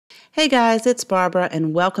Hey guys, it's Barbara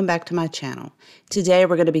and welcome back to my channel. Today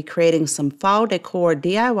we're going to be creating some fall decor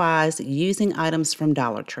DIYs using items from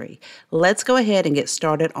Dollar Tree. Let's go ahead and get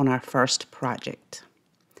started on our first project.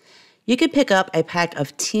 You can pick up a pack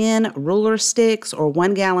of 10 ruler sticks or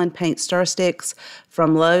 1 gallon paint stir sticks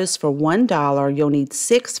from Lowe's for $1. You'll need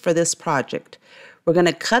 6 for this project. We're going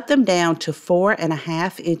to cut them down to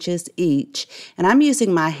 4.5 inches each, and I'm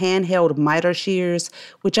using my handheld miter shears,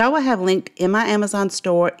 which I will have linked in my Amazon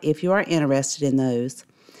store if you are interested in those.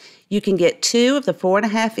 You can get 2 of the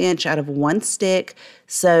 4.5 inch out of 1 stick,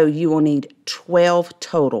 so you will need 12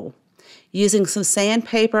 total. Using some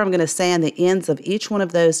sandpaper, I'm going to sand the ends of each one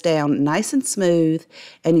of those down nice and smooth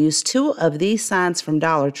and use 2 of these signs from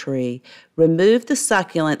Dollar Tree. Remove the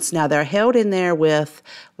succulents. Now they're held in there with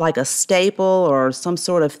like a staple or some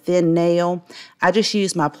sort of thin nail. I just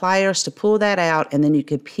use my pliers to pull that out, and then you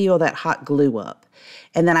can peel that hot glue up.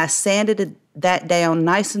 And then I sanded that down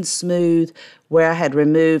nice and smooth where I had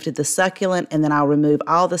removed the succulent, and then I'll remove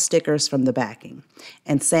all the stickers from the backing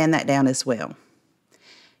and sand that down as well.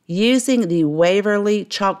 Using the Waverly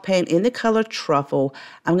chalk paint in the color Truffle,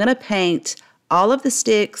 I'm going to paint all of the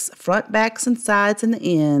sticks, front, backs, and sides and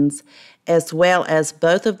the ends, as well as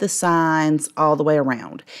both of the signs all the way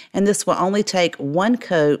around. And this will only take 1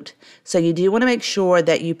 coat, so you do want to make sure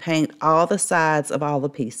that you paint all the sides of all the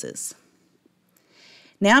pieces.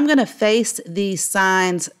 Now I'm going to face these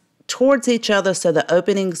signs towards each other so the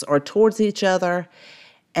openings are towards each other.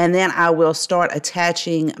 And then I will start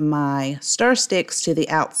attaching my stir sticks to the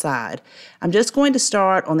outside. I'm just going to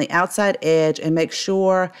start on the outside edge and make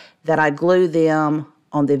sure that I glue them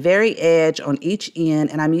on the very edge on each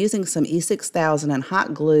end, and I'm using some E6000 and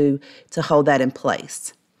hot glue to hold that in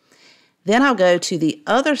place. Then I'll go to the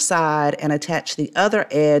other side and attach the other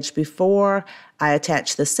edge before I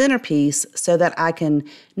attach the centerpiece so that I can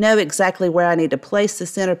know exactly where I need to place the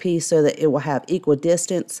centerpiece so that it will have equal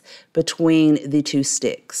distance between the 2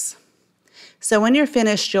 sticks. So when you're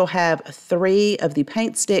finished, you'll have 3 of the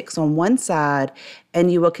paint sticks on one side,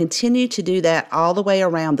 and you will continue to do that all the way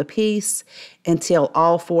around the piece until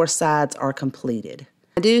all 4 sides are completed.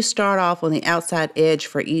 I do start off on the outside edge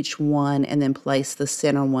for each one and then place the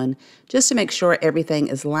center one just to make sure everything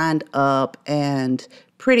is lined up and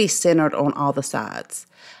pretty centered on all the sides.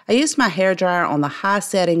 I used my hairdryer on the high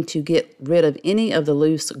setting to get rid of any of the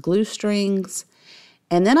loose glue strings.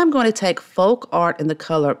 And then I'm going to take Folk Art in the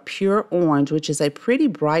color Pure Orange, which is a pretty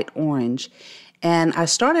bright orange. And I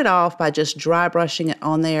started off by just dry brushing it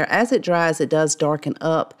on there. As it dries, it does darken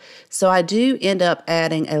up. So I do end up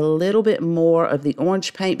adding a little bit more of the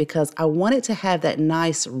orange paint because I want it to have that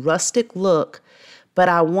nice rustic look, but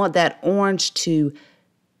I want that orange to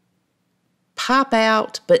pop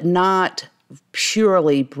out, but not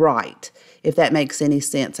purely bright, if that makes any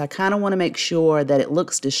sense. I kind of want to make sure that it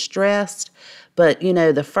looks distressed, but you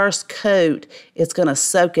know, the first coat is going to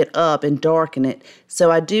soak it up and darken it.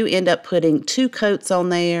 So I do end up putting 2 coats on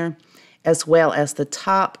there, as well as the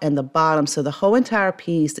top and the bottom, so the whole entire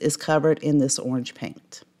piece is covered in this orange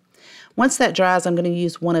paint. Once that dries, I'm going to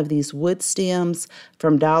use one of these wood stems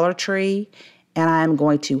from Dollar Tree, and I'm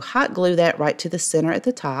going to hot glue that right to the center at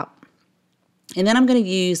the top. And then I'm going to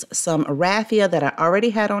use some raffia that I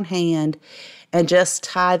already had on hand and just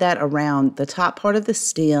tie that around the top part of the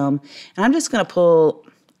stem. And I'm just going to pull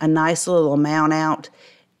a nice little amount out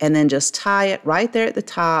and then just tie it right there at the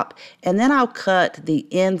top. And then I'll cut the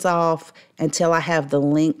ends off until I have the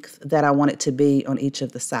length that I want it to be on each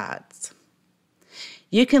of the sides.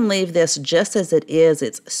 You can leave this just as it is.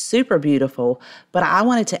 It's super beautiful, but I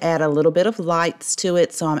wanted to add a little bit of lights to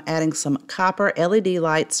it, so I'm adding some copper LED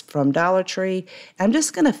lights from Dollar Tree. I'm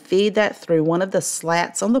just going to feed that through one of the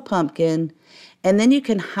slats on the pumpkin, and then you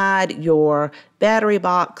can hide your battery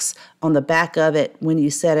box on the back of it when you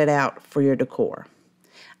set it out for your decor.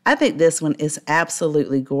 I think this one is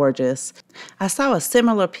absolutely gorgeous. I saw a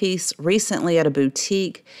similar piece recently at a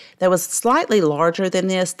boutique that was slightly larger than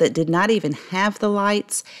this that did not even have the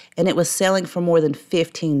lights, and it was selling for more than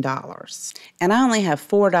 $15. And I only have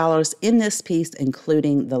 $4 in this piece,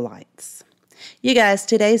 including the lights. You guys,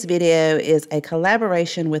 today's video is a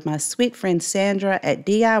collaboration with my sweet friend Sandra at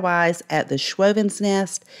DIYs at the Schwoven's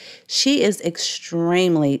Nest. She is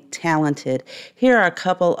extremely talented. Here are a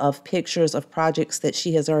couple of pictures of projects that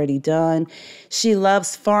she has already done. She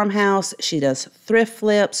loves Farmhouse. She does thrift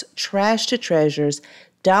flips, trash to treasures,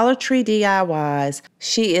 Dollar Tree DIYs.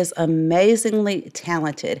 She is amazingly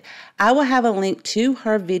talented. I will have a link to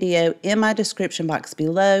her video in my description box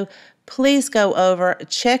below, please go over,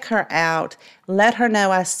 check her out, let her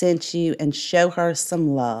know I sent you, and show her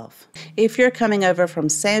some love. If you're coming over from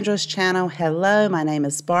Sandra's channel, hello, my name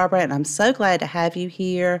is Barbara, and I'm so glad to have you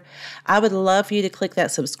here. I would love for you to click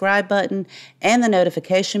that subscribe button and the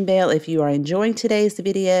notification bell if you are enjoying today's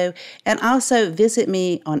video, and also visit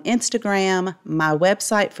me on Instagram, my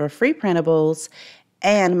website for free printables,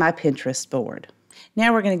 and my Pinterest board.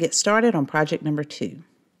 Now we're going to get started on project number 2.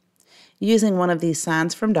 Using one of these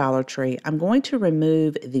signs from Dollar Tree, I'm going to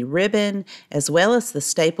remove the ribbon as well as the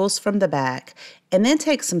staples from the back, and then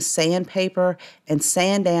take some sandpaper and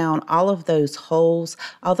sand down all of those holes.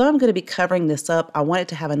 Although I'm going to be covering this up, I want it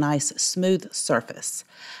to have a nice smooth surface.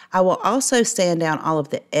 I will also sand down all of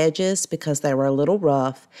the edges because they were a little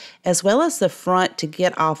rough, as well as the front to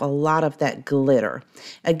get off a lot of that glitter.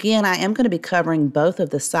 Again, I am going to be covering both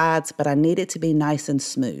of the sides, but I need it to be nice and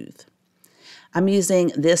smooth. I'm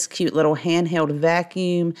using this cute little handheld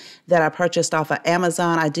vacuum that I purchased off of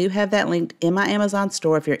Amazon. I do have that linked in my Amazon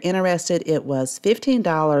store. If you're interested, it was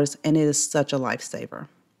 $15 and it is such a lifesaver.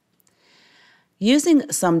 Using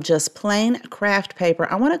some just plain craft paper,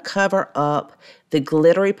 I want to cover up the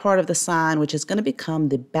glittery part of the sign, which is going to become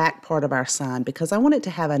the back part of our sign because I want it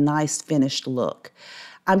to have a nice finished look.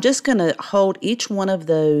 I'm just going to hold each one of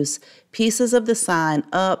those pieces of the sign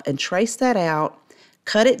up and trace that out,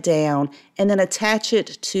 cut it down, and then attach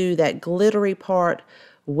it to that glittery part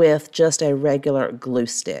with just a regular glue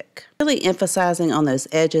stick. Really emphasizing on those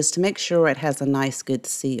edges to make sure it has a nice good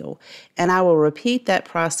seal. And I will repeat that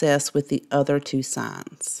process with the other 2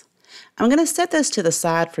 signs. I'm going to set this to the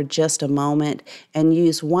side for just a moment and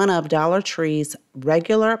use one of Dollar Tree's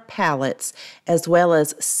regular palettes as well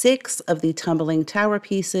as 6 of the tumbling tower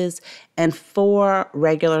pieces and 4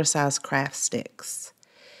 regular size craft sticks.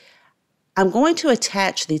 I'm going to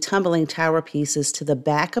attach the tumbling tower pieces to the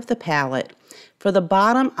back of the palette. For the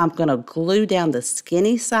bottom, I'm going to glue down the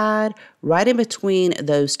skinny side right in between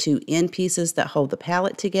those 2 end pieces that hold the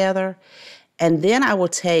palette together. And then I will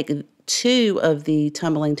take 2 of the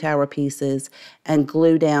tumbling tower pieces and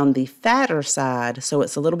glue down the fatter side so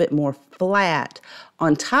it's a little bit more flat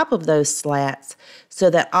on top of those slats so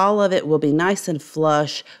that all of it will be nice and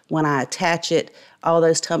flush when I attach it. All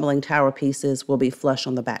those tumbling tower pieces will be flush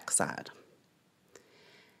on the back side.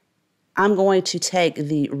 I'm going to take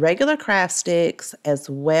the regular craft sticks as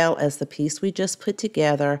well as the piece we just put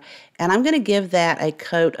together, and I'm going to give that a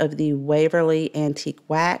coat of the Waverly Antique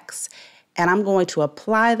Wax, and I'm going to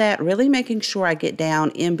apply that, really making sure I get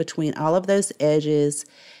down in between all of those edges.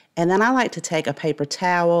 And then I like to take a paper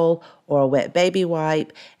towel or a wet baby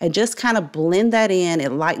wipe and just kind of blend that in.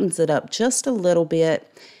 It lightens it up just a little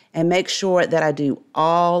bit, and make sure that I do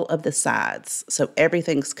all of the sides so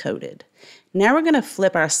everything's coated. Now we're going to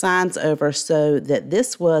flip our signs over so that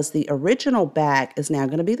this was the original back is now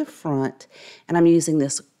going to be the front, and I'm using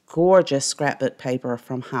this gorgeous scrapbook paper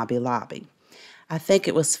from Hobby Lobby. I think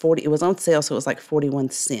it was it was on sale, so it was like 41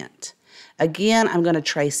 cents. Again, I'm going to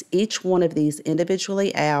trace each one of these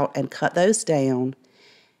individually out and cut those down.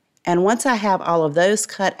 And once I have all of those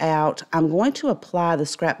cut out, I'm going to apply the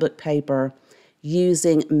scrapbook paper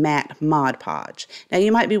using matte Mod Podge. Now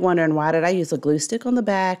you might be wondering, why did I use a glue stick on the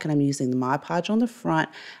back and I'm using the Mod Podge on the front?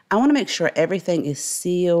 I want to make sure everything is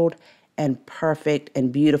sealed and perfect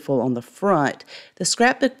and beautiful on the front.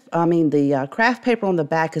 The craft paper on the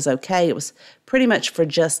back is okay. It was pretty much for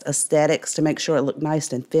just aesthetics to make sure it looked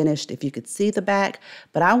nice and finished if you could see the back,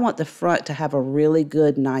 but I want the front to have a really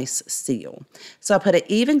good, nice seal. So I put an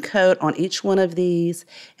even coat on each one of these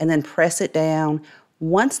and then press it down.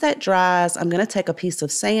 Once that dries, I'm going to take a piece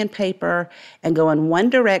of sandpaper and go in one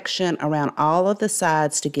direction around all of the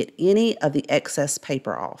sides to get any of the excess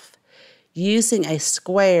paper off. Using a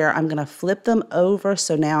square, I'm going to flip them over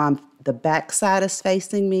so now the back side is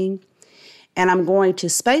facing me. And I'm going to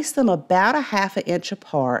space them about a ½ inch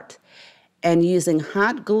apart. And using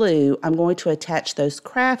hot glue, I'm going to attach those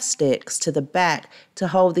craft sticks to the back to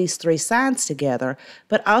hold these 3 signs together,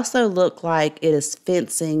 but also look like it is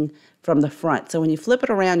fencing from the front. So when you flip it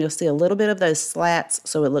around, you'll see a little bit of those slats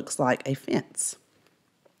so it looks like a fence.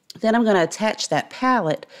 Then I'm going to attach that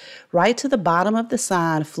palette right to the bottom of the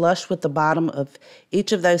sign, flush with the bottom of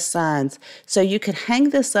each of those signs. So you could hang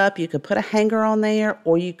this up, you could put a hanger on there,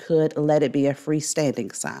 or you could let it be a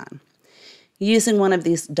freestanding sign. Using one of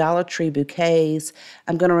these Dollar Tree bouquets,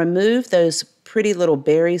 I'm going to remove those pretty little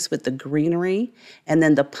berries with the greenery, and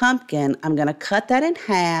then the pumpkin, I'm going to cut that in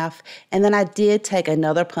half, and then I did take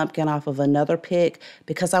another pumpkin off of another pick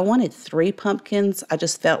because I wanted 3 pumpkins. I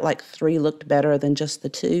just felt like 3 looked better than just the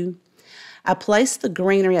 2. I placed the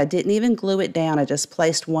greenery, I didn't even glue it down, I just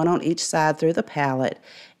placed one on each side through the palette,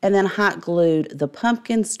 and then hot glued the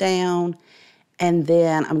pumpkins down. And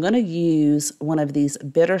then I'm going to use one of these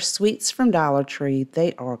bittersweets from Dollar Tree.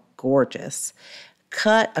 They are gorgeous.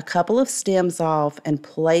 Cut a couple of stems off and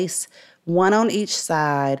place one on each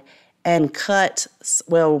side and cut,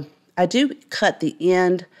 well, I do cut the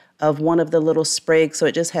end of one of the little sprigs so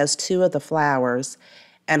it just has two of the flowers,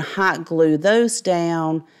 and hot glue those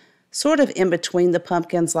down sort of in between the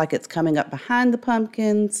pumpkins like it's coming up behind the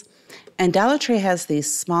pumpkins. And Dollar Tree has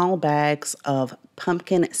these small bags of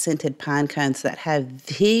pumpkin scented pine cones that have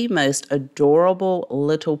the most adorable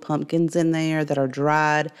little pumpkins in there that are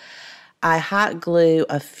dried. I hot glue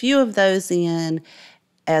a few of those in,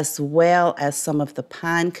 as well as some of the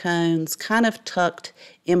pine cones kind of tucked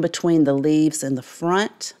in between the leaves in the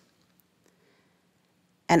front.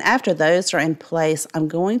 And after those are in place, I'm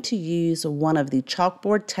going to use one of the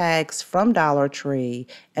chalkboard tags from Dollar Tree,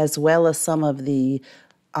 as well as some of the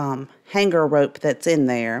hanger rope that's in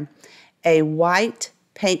there, a white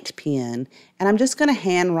paint pen, and I'm just going to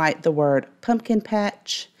handwrite the word pumpkin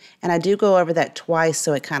patch. And I do go over that twice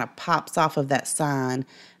so it kind of pops off of that sign.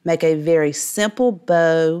 Make a very simple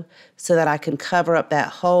bow so that I can cover up that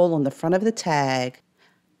hole on the front of the tag.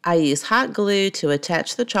 I use hot glue to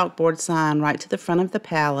attach the chalkboard sign right to the front of the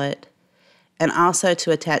palette, and also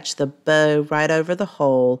to attach the bow right over the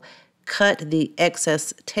hole. Cut the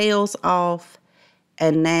excess tails off,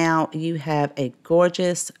 and now you have a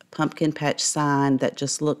gorgeous pumpkin patch sign that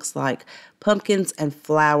just looks like pumpkins and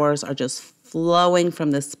flowers are just flowing from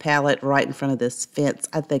this palette right in front of this fence.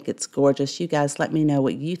 I think it's gorgeous. You guys let me know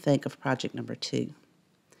what you think of project number 2.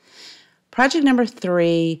 Project number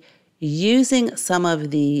 3, using some of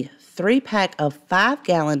the 3-pack of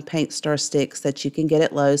 5-gallon paint stir sticks that you can get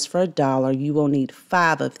at Lowe's for $1. You will need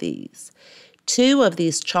 5 of these. 2 of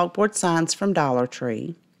these chalkboard signs from Dollar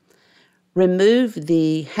Tree. Remove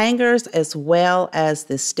the hangers as well as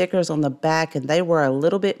the stickers on the back, and they were a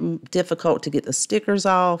little bit difficult to get the stickers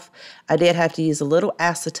off. I did have to use a little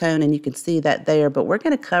acetone, and you can see that there, but we're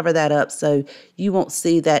going to cover that up so you won't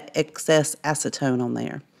see that excess acetone on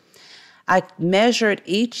there. I measured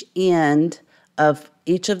each end of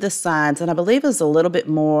each of the signs, and I believe it was a little bit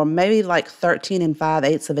more, maybe like 13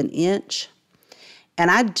 5/8 of an inch. And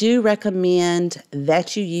I do recommend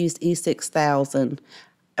that you use E6000.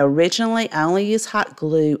 Originally, I only used hot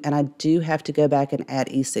glue, and I do have to go back and add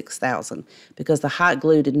E6000 because the hot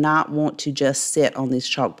glue did not want to just sit on these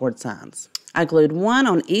chalkboard signs. I glued one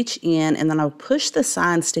on each end, and then I pushed the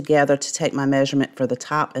signs together to take my measurement for the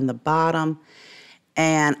top and the bottom.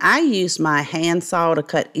 And I used my hand saw to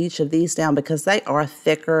cut each of these down because they are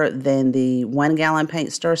thicker than the 1-gallon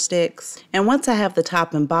paint stir sticks. And once I have the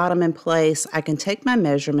top and bottom in place, I can take my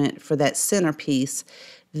measurement for that centerpiece.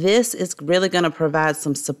 This is really going to provide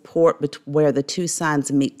some support where the two signs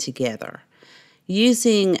meet together.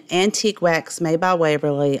 Using antique wax made by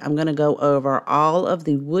Waverly, I'm going to go over all of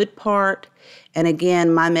the wood part. And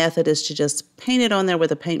again, my method is to just paint it on there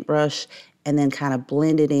with a paintbrush and then kind of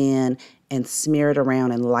blend it in and smear it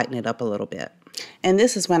around and lighten it up a little bit. And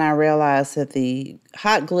this is when I realized that the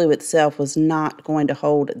hot glue itself was not going to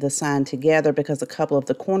hold the sign together because a couple of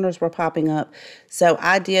the corners were popping up. So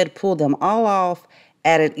I did pull them all off,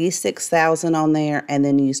 added E6000 on there, and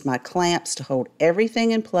then used my clamps to hold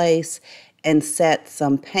everything in place and set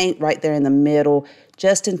some paint right there in the middle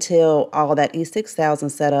just until all that E6000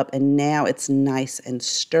 set up, and now it's nice and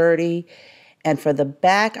sturdy. And for the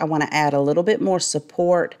back, I want to add a little bit more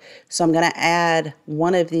support. So I'm going to add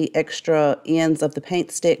one of the extra ends of the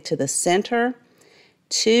paint stick to the center,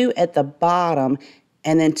 2 at the bottom,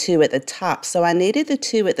 and then 2 at the top. So I needed the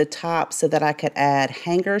 2 at the top so that I could add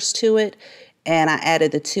hangers to it. And I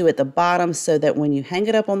added the 2 at the bottom so that when you hang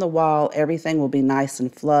it up on the wall, everything will be nice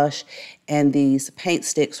and flush, and these paint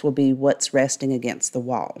sticks will be what's resting against the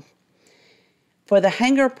wall. For the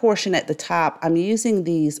hanger portion at the top, I'm using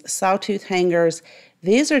these sawtooth hangers.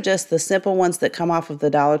 These are just the simple ones that come off of the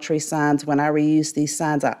Dollar Tree signs. When I reuse these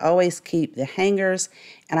signs, I always keep the hangers,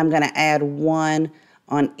 and I'm going to add one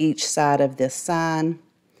on each side of this sign.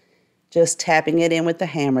 Just tapping it in with the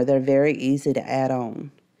hammer. They're very easy to add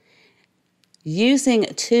on. Using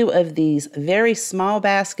 2 of these very small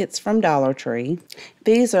baskets from Dollar Tree.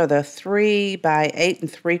 These are the 3 by 8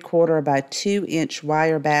 3/4 by 2 inch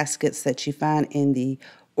wire baskets that you find in the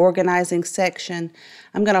organizing section.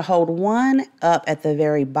 I'm going to hold one up at the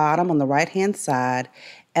very bottom on the right hand side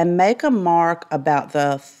and make a mark about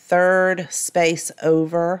the 3rd space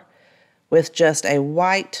over with just a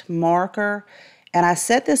white marker. And I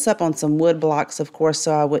set this up on some wood blocks, of course,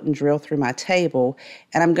 so I wouldn't drill through my table.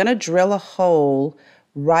 And I'm going to drill a hole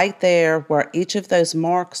right there where each of those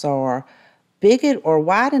marks are, big or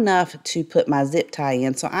wide enough to put my zip tie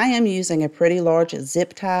in. So I am using a pretty large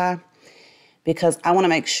zip tie because I want to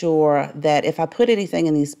make sure that if I put anything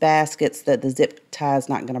in these baskets that the zip tie is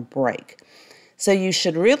not going to break. So you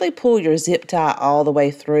should really pull your zip tie all the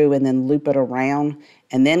way through and then loop it around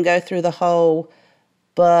and then go through the hole.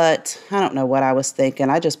 But I don't know what I was thinking.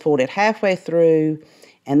 I just pulled it halfway through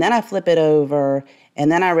and then I flip it over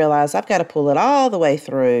and then I realized I've got to pull it all the way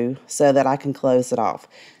through so that I can close it off.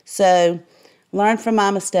 So learn from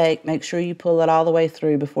my mistake. Make sure you pull it all the way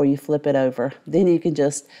through before you flip it over. Then you can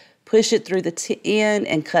just push it through the end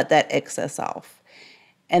and cut that excess off.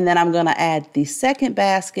 And then I'm going to add the second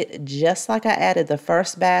basket just like I added the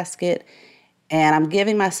first basket. And I'm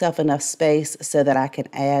giving myself enough space so that I can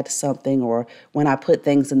add something, or when I put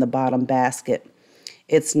things in the bottom basket,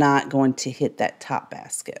 it's not going to hit that top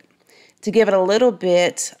basket. To give it a little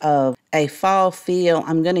bit of a fall feel,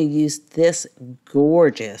 I'm going to use this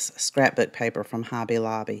gorgeous scrapbook paper from Hobby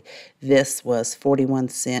Lobby. This was 41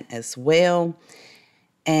 cents as well.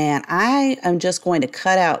 And I am just going to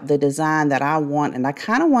cut out the design that I want, and I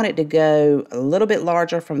kind of want it to go a little bit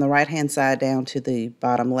larger from the right-hand side down to the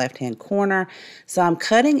bottom left-hand corner. So I'm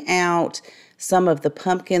cutting out some of the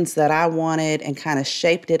pumpkins that I wanted and kind of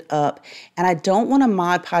shaped it up. And I don't want to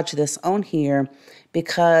Mod Podge this on here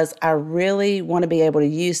because I really want to be able to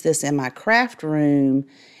use this in my craft room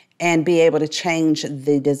and be able to change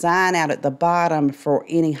the design out at the bottom for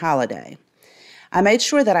any holiday. I made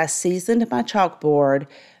sure that I seasoned my chalkboard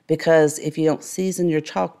because if you don't season your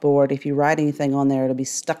chalkboard, if you write anything on there, it'll be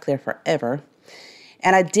stuck there forever.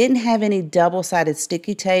 And I didn't have any double-sided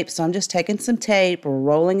sticky tape, so I'm just taking some tape,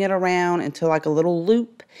 rolling it around into like a little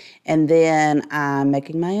loop, and then I'm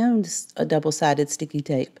making my own double-sided sticky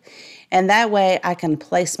tape. And that way I can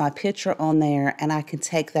place my picture on there and I can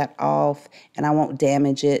take that off and I won't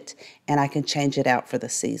damage it and I can change it out for the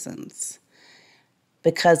seasons.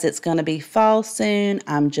 Because it's going to be fall soon,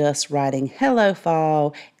 I'm just writing Hello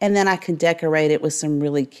Fall, and then I can decorate it with some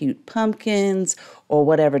really cute pumpkins or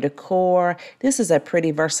whatever decor. This is a pretty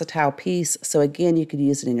versatile piece, so again, you could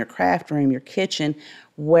use it in your craft room, your kitchen,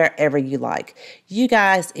 wherever you like. You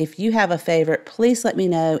guys, if you have a favorite, please let me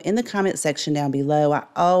know in the comment section down below. I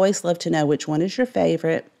always love to know which one is your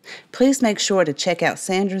favorite. Please make sure to check out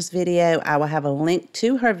Sandra's video. I will have a link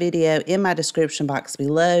to her video in my description box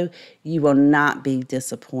below. You will not be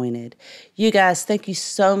disappointed. You guys, thank you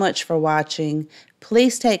so much for watching.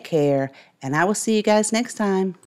 Please take care, and I will see you guys next time.